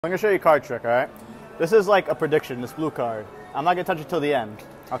I'm going to show you a card trick, all right? This is like a prediction, this blue card. I'm not going to touch it till the end,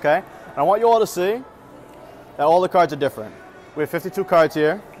 okay? And I want you all to see that all the cards are different. We have 52 cards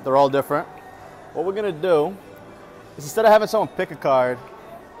here. They're all different. What we're going to do is instead of having someone pick a card,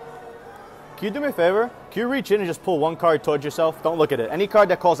 can you do me a favor? Can you reach in and just pull one card towards yourself? Don't look at it. Any card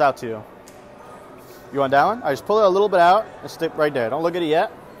that calls out to you. You want that one? I just pull it a little bit out and stick right there. Don't look at it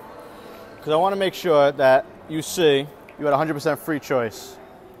yet, because I want to make sure that you see you had 100% free choice.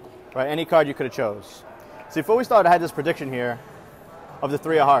 Right, any card you could have chose. See, before we started, I had this prediction here of the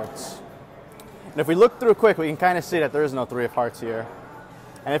Three of Hearts. And if we look through quick, we can kind of see that there is no Three of Hearts here.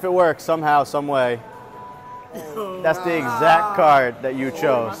 And if it works somehow, some way, that's the exact card that you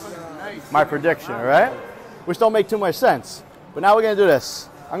chose. My prediction, all right? Which don't make too much sense. But now we're going to do this.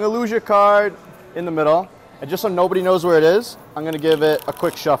 I'm going to lose your card in the middle. And just so nobody knows where it is, I'm going to give it a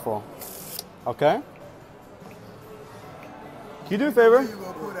quick shuffle. Okay? Can you do a favor?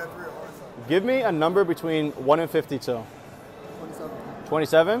 Give me a number between 1 and 52. 27.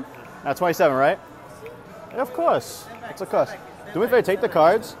 27? Not 27, right? Yeah, of course. It's of course. Do me a favor, take the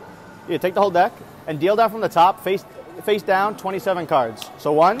cards. Yeah, take the whole deck and deal down from the top, face down, 27 cards.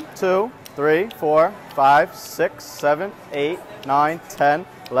 So 1, 2, 3, 4, 5, 6, 7, 8, 9, 10,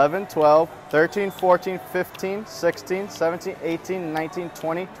 11, 12, 13, 14, 15, 16, 17, 18, 19,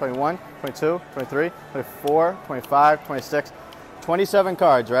 20, 21, 22, 23, 24, 25, 26, 27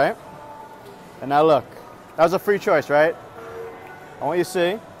 cards, right? And now look, that was a free choice, right? I want you to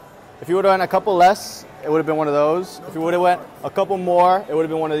see. If you would have went a couple less, it would have been one of those. If you would have went a couple more, it would have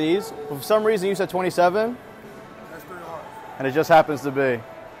been one of these. But for some reason, you said 27. That's 3 of Hearts. And it just happens to be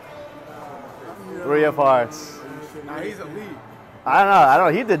 3 of Hearts. Nah, he's a lead. I don't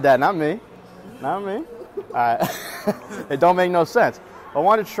know. He did that, not me. Not me. All right. It don't make no sense. I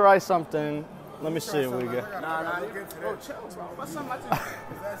want to try something. Let me see what we get. Nah, you get to that. Oh, chill, bro. What's some magic?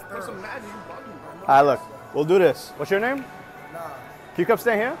 That's some magic. All right, look. We'll do this. What's your name? Nah. Can you come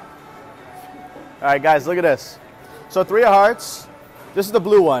stand here? All right, guys, look at this. So 3 of Hearts. This is the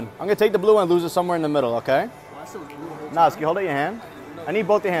blue one. I'm going to take the blue one and lose it somewhere in the middle, okay? Nas, can you hold out your hand? I need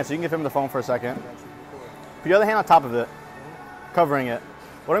both your hands so you can give him the phone for a second. Put your other hand on top of it, covering it.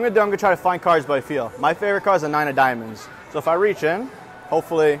 What I'm going to do, I'm going to try to find cards by feel. My favorite card is the 9 of Diamonds. So if I reach in,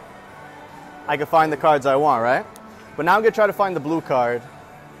 hopefully I can find the cards I want, right? But now I'm going to try to find the blue card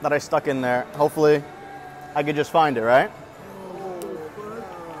that I stuck in there. Hopefully I can just find it, right?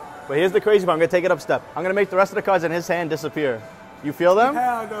 But here's the crazy part. I'm going to take it up a step. I'm going to make the rest of the cards in his hand disappear. You feel them?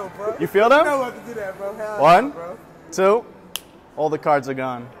 Hell no, bro. You feel them? You know what to do that, bro. Hell 1, no, bro. 2, all the cards are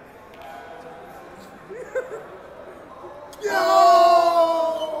gone. Yo!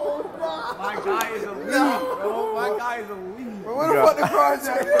 My guy is a lead, bro. My guy is a lead. Bro, where the fuck the cards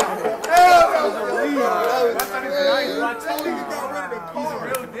at? Hell no, That's not even nice, bro. I told you, bro. He's a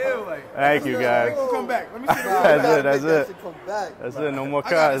real deal, like. Thank you, guys. Come back. Let me see. That's it. Come back. That's it. No more I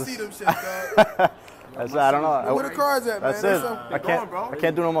gotta cards. see them shit, dog. That's it. I don't know. Where the cards at, man? That's it. Something. I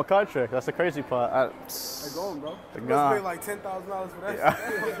can't do no more card trick. That's the crazy part. They're going, bro. They're You gone. must pay like $10,000 for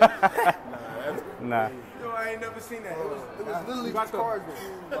that. Nah. Yo, I ain't never seen that. It was literally just cards,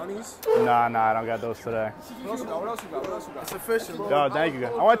 bro. Bunnies. Nah, I don't got those today. What else you got? It's official, bro. Yo, thank you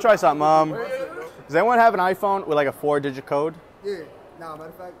guys. I want to try something. Does anyone have an iPhone with like a 4-digit code? Yeah. Nah, matter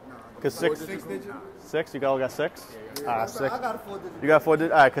of fact, nah. Cause 6, 6-digit? 6. You all got 6? Ah, 6. I got a 4-digit. You got 4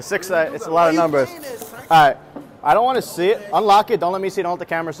 digits. All right, cause 6. It's a lot of numbers. All right. I don't want to see it. Unlock it. Don't let me see. Don't let the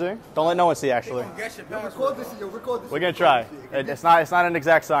camera see. Don't let no one see. Actually, Record this, yo. Record this. we're gonna try. It's not an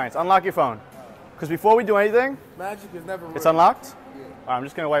exact science. Unlock your phone. Because before we do anything, Magic is never real. it's unlocked. All right, I'm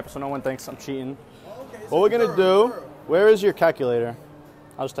just going to wipe it so no one thinks I'm cheating. What we're going to do, where is your calculator?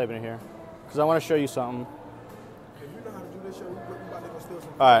 I'll just type it in here. Because I want to show you something. If you know how to do this, yo, we about to go steal some.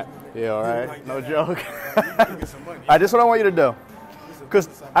 All right. Yeah, all right. No joke. All right, this is what I want you to do. Because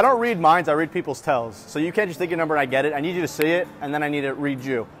I don't read minds, I read people's tells. So you can't just think your number and I get it. I need you to see it, and then I need to read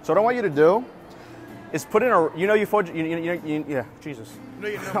you. So what I want you to do is put in a, yeah, Jesus.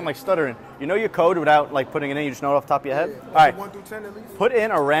 I'm like stuttering. You know your code without like putting it in, you just know it off the top of your head? All right. 1 through 10 at least? Put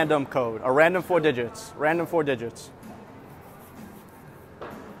in a random code, a random 4 digits, random 4 digits.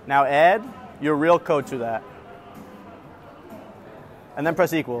 Now add your real code to that. And then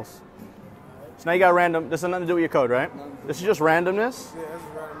press equals. So now you got random, this has nothing to do with your code, right? This is just randomness. Yeah, that's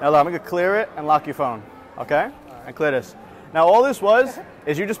right. Now look, I'm gonna clear it and lock your phone, okay? And clear this. Now all this was,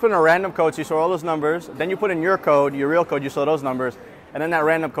 is you just put in a random code, so you saw all those numbers, then you put in your code, your real code, you saw those numbers, and then that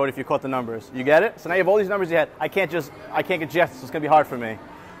random code if you caught the numbers. You get it? So now you have all these numbers you had. I can't get just, so it's gonna be hard for me.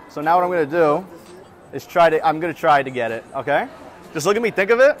 So now what I'm gonna do is I'm gonna try to get it, okay? Just look at me,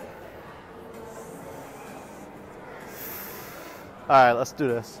 think of it. right, let's do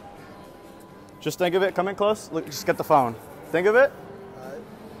this. Just think of it. Come in close. Look, just get the phone. Think of it. All right.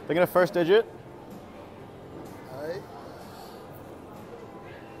 Think of the first digit. All right.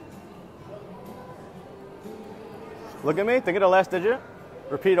 Look at me. Think of the last digit.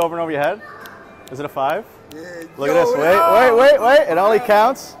 Repeat over and over your head. Is it a 5? Yeah. Look at this. Wait. It only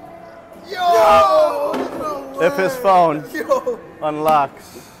counts Yo! if his phone Yo!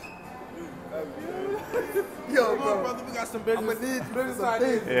 unlocks. Yo, Come on, bro. brother, we got some I'm business. gonna need business some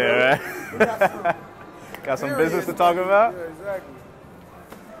ideas. things. Yeah, right. Got some business to talk about. Yeah, exactly.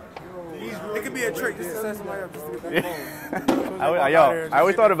 It could be a trick just to set somebody up just to get that phone. I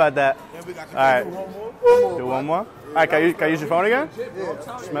always thought about that. Yeah, we got All right. one more. Do one more. All right, can I use your phone again?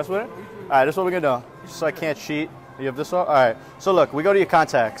 Just mess with it. All right, this is what we're gonna do. Just so I can't cheat. You have this one? All right. So look, we go to your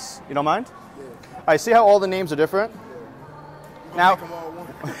contacts. You don't mind? Yeah. All right, see how all the names are different? Now,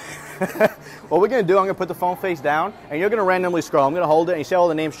 what we're gonna do, I'm gonna put the phone face down, and you're gonna randomly scroll. I'm gonna hold it, and you see how all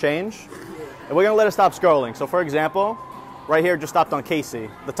the names change? And we're gonna let it stop scrolling. So for example, right here, it just stopped on Casey,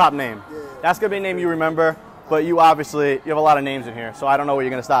 the top name. That's gonna be a name you remember, but you have a lot of names in here, so I don't know where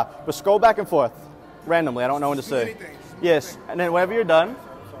you're gonna stop. But scroll back and forth, randomly. I don't know when to say. Yes, and then whenever you're done,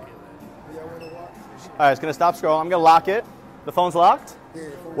 all right, it's gonna stop scrolling. I'm gonna lock it. The phone's locked.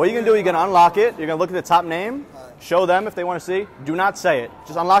 What you're gonna do, you're gonna unlock it. You're gonna look at the top name, show them if they want to see. Do not say it.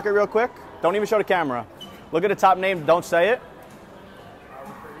 Just unlock it real quick. Don't even show the camera. Look at the top name. Don't say it.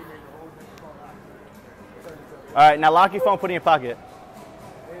 All right, now lock your phone. Put it in your pocket.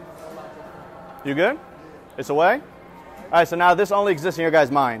 You good? It's away? All right, so now this only exists in your guys'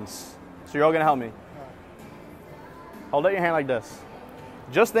 minds. So you're all gonna help me. Hold out your hand like this.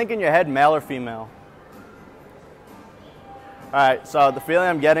 Just think in your head, male or female. All right, so the feeling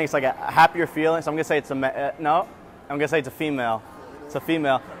I'm getting, it's like a happier feeling. So I'm gonna say it's no, I'm gonna say it's a female. It's a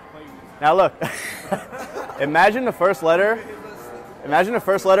female. Now look, imagine the first letter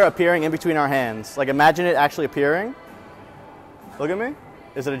appearing in between our hands. Like imagine it actually appearing. Look at me.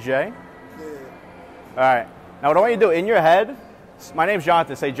 Is it a J? Yeah. All right. Now what I want you to do in your head, my name's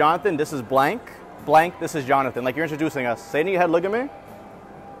Jonathan. Say, Jonathan, this is blank. Blank, this is Jonathan. Like you're introducing us. Say it in your head, look at me.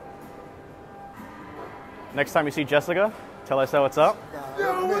 Next time you see Jessica, tell her I said what's up.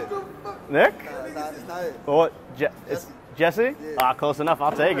 Yo, what the fuck? Nick? Nah, it's not it. Or what? It's Jesse? Yeah. Ah, close enough.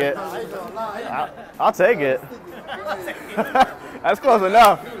 I'll take it. I ain't gonna lie. I'll take it. That's close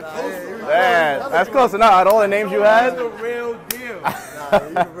enough. Man, that's close enough. Out of all the names you had. He's the real deal. Nah,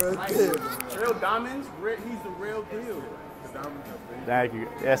 you the real deal. Real diamonds, he's the real deal. Thank you.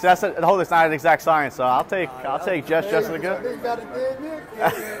 Yes, that's a whole. It's not an exact science, so I'll take Jessica. They got it there, Nick.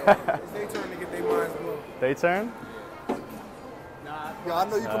 It's their turn to get their minds blown. They turn? Yo, I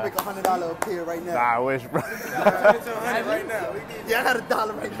know you can make $100 appear right now. Nah, I wish, bro. It's 100 right now. Yeah, I got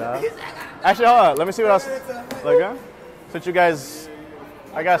 $1 right now. Actually, hold on. Let me see what else. Look, huh? Since you guys,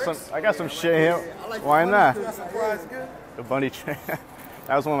 I got some shit here. Why not? Surprise good. The bunny chain.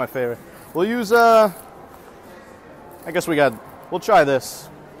 That was one of my favorite. We'll use I guess we'll try this.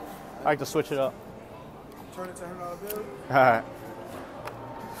 I like to switch it up. Turn it to $100 bill. All right.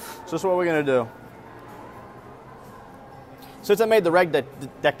 So this is what we're gonna do. Since I made the red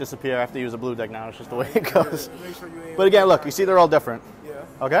deck disappear, I have to use a blue deck now. It's just the way it goes. Make sure you ain't. But again, look, you see they're all different. Yeah.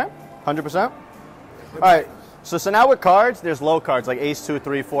 Okay? 100%? All right. So now with cards, there's low cards like ace, 2,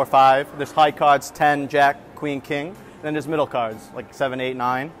 3, 4, 5. There's high cards, 10, jack, queen, king. And then there's middle cards like 7, 8,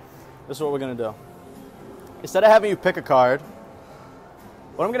 9. This is what we're gonna do. Instead of having you pick a card,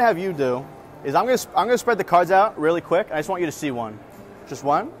 what I'm gonna have you do is I'm gonna spread the cards out really quick. I just want you to see one. Just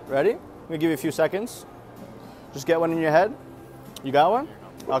one. Ready? I'm gonna give you a few seconds. Just get one in your head. You got one?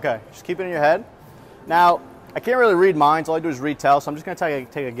 Okay. Just keep it in your head. Now, I can't really read minds. All I do is read tell, so I'm just gonna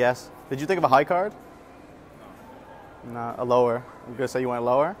take a guess. Did you think of a high card? No, a lower. I'm gonna say you went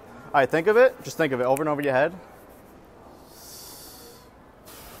lower. All right, think of it. Just think of it over and over your head.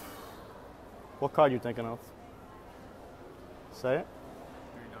 What card are you thinking of? Say it.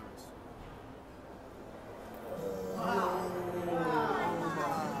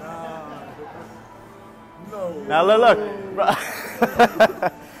 No. Now look.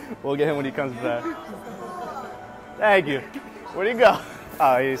 We'll get him when he comes back. Thank you. Where'd he go?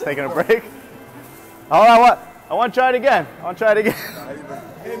 Oh, he's taking a break. Hold on, I want to try it again.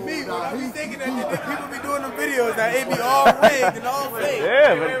 And me, when I be thinking that people be doing them videos that it be all rigged and all fake.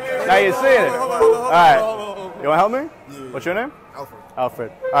 Yeah, but now you're seeing it. All right. You want to help me? Yeah. What's your name? Alfred.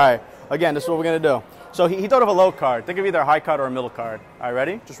 Alfred. All right. Again, this is what we're going to do. So he thought of a low card. Think of either a high card or a middle card. All right,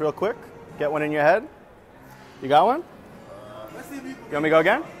 ready? Just real quick. Get one in your head. You got one? Let's see if you You want me to go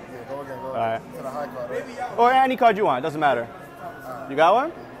again? Yeah, go again. Go All right. to the high card. Right? Or any card you want. It doesn't matter. You got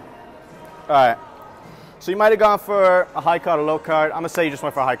one? All right. So you might have gone for a high card or low card. I'm going to say you just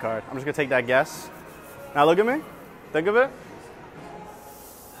went for a high card. I'm just going to take that guess. Now look at me. Think of it.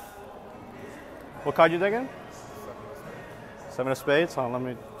 What card you thinking? Seven of spades. Hold on,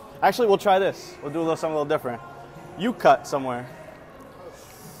 let me. Actually, we'll try this. We'll do something a little different. You cut somewhere.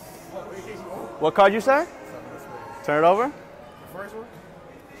 What card you say? Turn it over. The first one?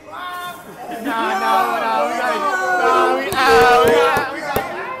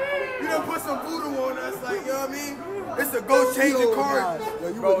 You done put some voodoo on us, like, you know what I mean? It's a go changing card.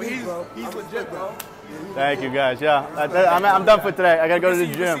 Bro, he's legit, bro. Thank you, guys. Yeah, I'm done for today. I got to go to the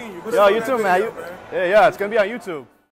gym. Yo, you too, man. Yeah, it's going to be on YouTube.